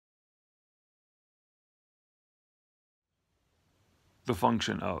the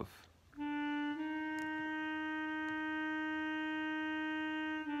function of?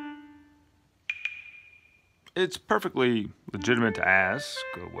 It's perfectly legitimate to ask,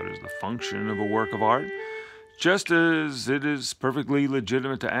 what is the function of a work of art? Just as it is perfectly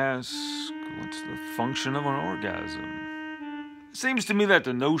legitimate to ask, what's the function of an orgasm? It seems to me that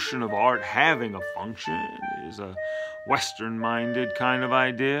the notion of art having a function is a Western-minded kind of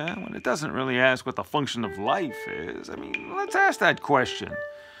idea, when it doesn't really ask what the function of life is. I mean, let's ask that question.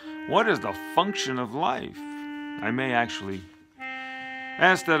 What is the function of life? I may actually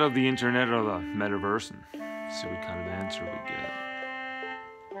ask that of the internet or the metaverse and see what kind of answer we get.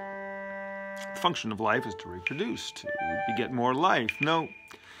 The function of life is to reproduce, to beget more life. No,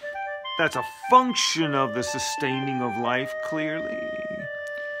 that's a function of the sustaining of life, clearly.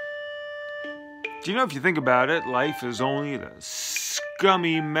 Do you know, if you think about it, life is only the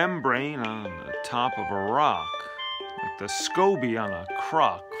scummy membrane on the top of a rock, like the scoby on a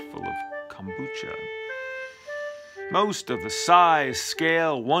crock full of kombucha. Most of the size,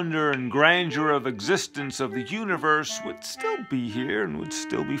 scale, wonder, and grandeur of existence of the universe would still be here and would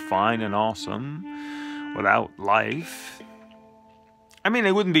still be fine and awesome without life. I mean,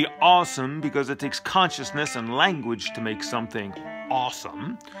 it wouldn't be awesome because it takes consciousness and language to make something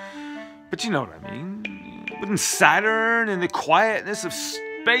awesome. But you know what I mean. Wouldn't Saturn in the quietness of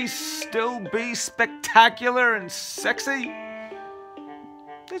space still be spectacular and sexy?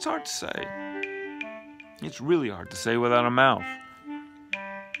 It's hard to say. It's really hard to say without a mouth.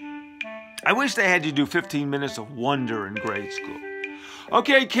 I wish they had you do 15 minutes of wonder in grade school.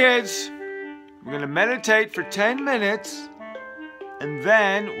 Okay, kids, we're going to meditate for 10 minutes, and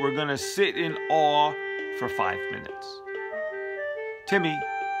then we're going to sit in awe for 5 minutes. Timmy,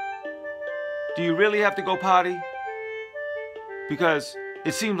 do you really have to go potty? Because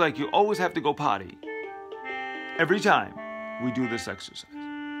it seems like you always have to go potty every time we do this exercise.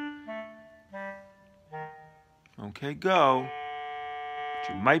 Okay, go.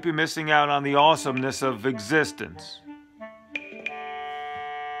 But you might be missing out on the awesomeness of existence.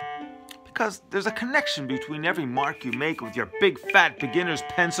 Because there's a connection between every mark you make with your big fat beginner's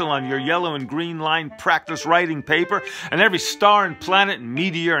pencil on your yellow and green line practice writing paper and every star and planet and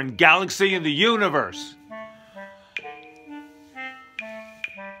meteor and galaxy in the universe.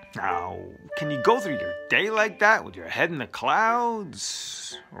 Now, can you go through your day like that with your head in the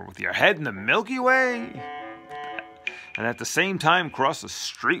clouds? Or with your head in the Milky Way? And at the same time cross the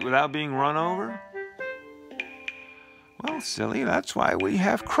street without being run over? Well, silly, that's why we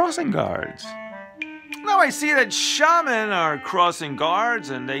have crossing guards. Now I see that shaman are crossing guards,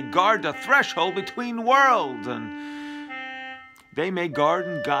 and they guard the threshold between worlds, and they may guard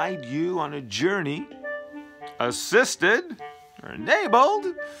and guide you on a journey, assisted or enabled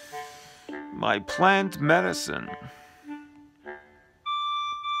by plant medicine.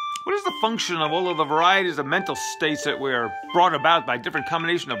 What is the function of all of the varieties of mental states that were brought about by different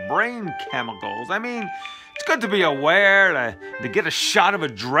combination of brain chemicals? I mean, it's good to be aware, to get a shot of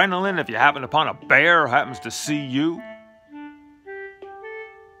adrenaline if you happen upon a bear who happens to see you.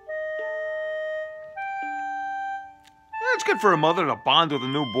 It's good for a mother to bond with a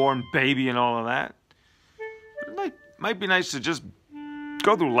newborn baby and all of that. It might be nice to just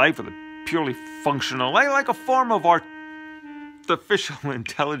go through life with a purely functional, like a form of artificial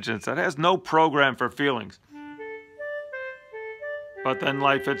intelligence that has no program for feelings. But then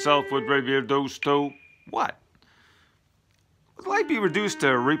life itself would be reduced to what? Would life be reduced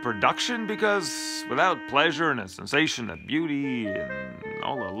to reproduction? Because without pleasure and a sensation of beauty and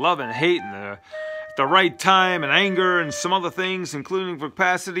all the love and hate and at the right time and anger and some other things, including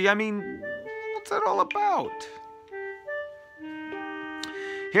capacity, I mean, what's that all about?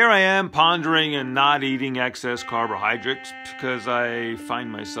 Here I am pondering and not eating excess carbohydrates because I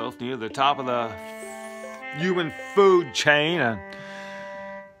find myself near the top of the human food chain and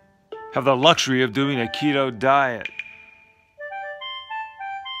have the luxury of doing a keto diet.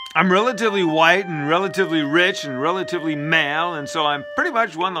 I'm relatively white and relatively rich and relatively male, and so I'm pretty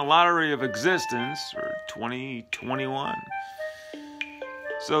much won the lottery of existence for 2021.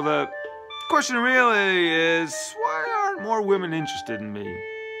 So the question really is, why aren't more women interested in me?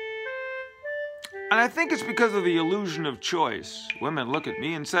 And I think it's because of the illusion of choice. Women look at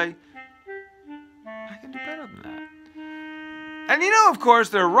me and say, I can do better than that. And you know, of course,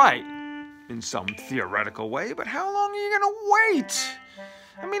 they're right in some theoretical way, but how long are you going to wait?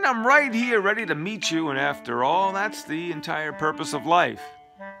 I mean, I'm right here ready to meet you, and after all, that's the entire purpose of life.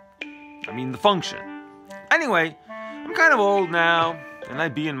 I mean, the function. Anyway, I'm kind of old now, and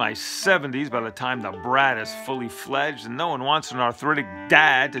I'd be in my 70s by the time the brat is fully fledged, and no one wants an arthritic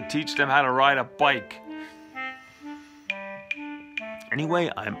dad to teach them how to ride a bike.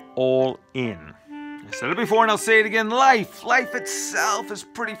 Anyway, I'm all in. I said it before and I'll say it again. Life itself is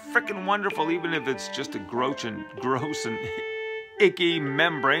pretty freaking wonderful, even if it's just a gross and icky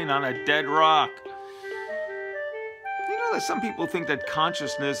membrane on a dead rock. You know that some people think that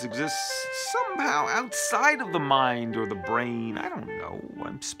consciousness exists somehow outside of the mind or the brain. I don't know.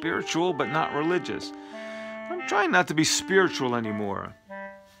 I'm spiritual, but not religious. I'm trying not to be spiritual anymore.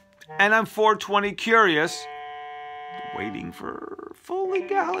 And I'm 420 curious, waiting for full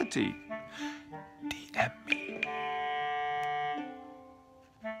legality. DM me.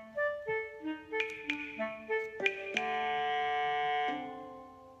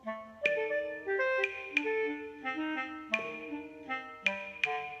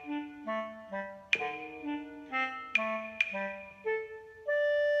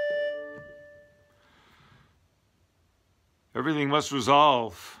 Everything must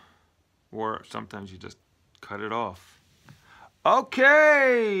resolve, or sometimes you just cut it off.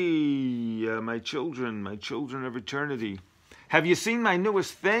 Okay, my children of eternity. Have you seen my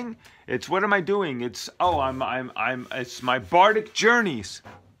newest thing? It's, what am I doing? It's, it's my Bardic Journeys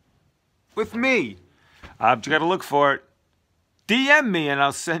with me. I've got to look for it. DM me and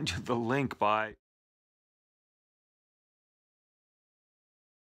I'll send you the link. Bye.